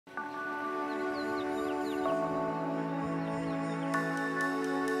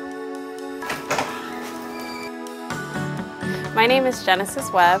My name is Genesis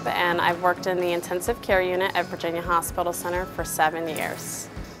Webb, and I've worked in the intensive care unit at Virginia Hospital Center for 7 years.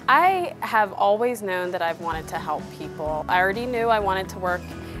 I have always known that I've wanted to help people. I already knew I wanted to work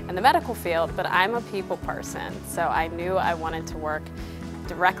in the medical field, but I'm a people person, so I knew I wanted to work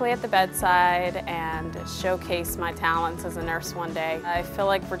directly at the bedside and showcase my talents as a nurse one day. I feel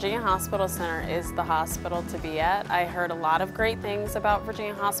like Virginia Hospital Center is the hospital to be at. I heard a lot of great things about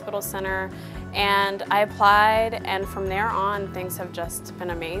Virginia Hospital Center, and I applied, and from there on things have just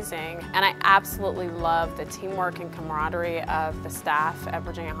been amazing. And I absolutely love the teamwork and camaraderie of the staff at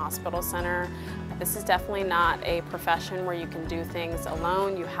Virginia Hospital Center. This is definitely not a profession where you can do things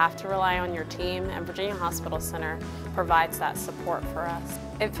alone. You have to rely on your team, and Virginia Hospital Center provides that support for us.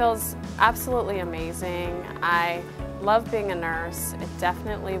 It feels absolutely amazing. I love being a nurse. It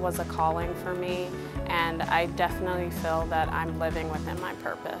definitely was a calling for me, and I definitely feel that I'm living within my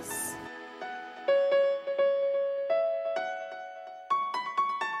purpose.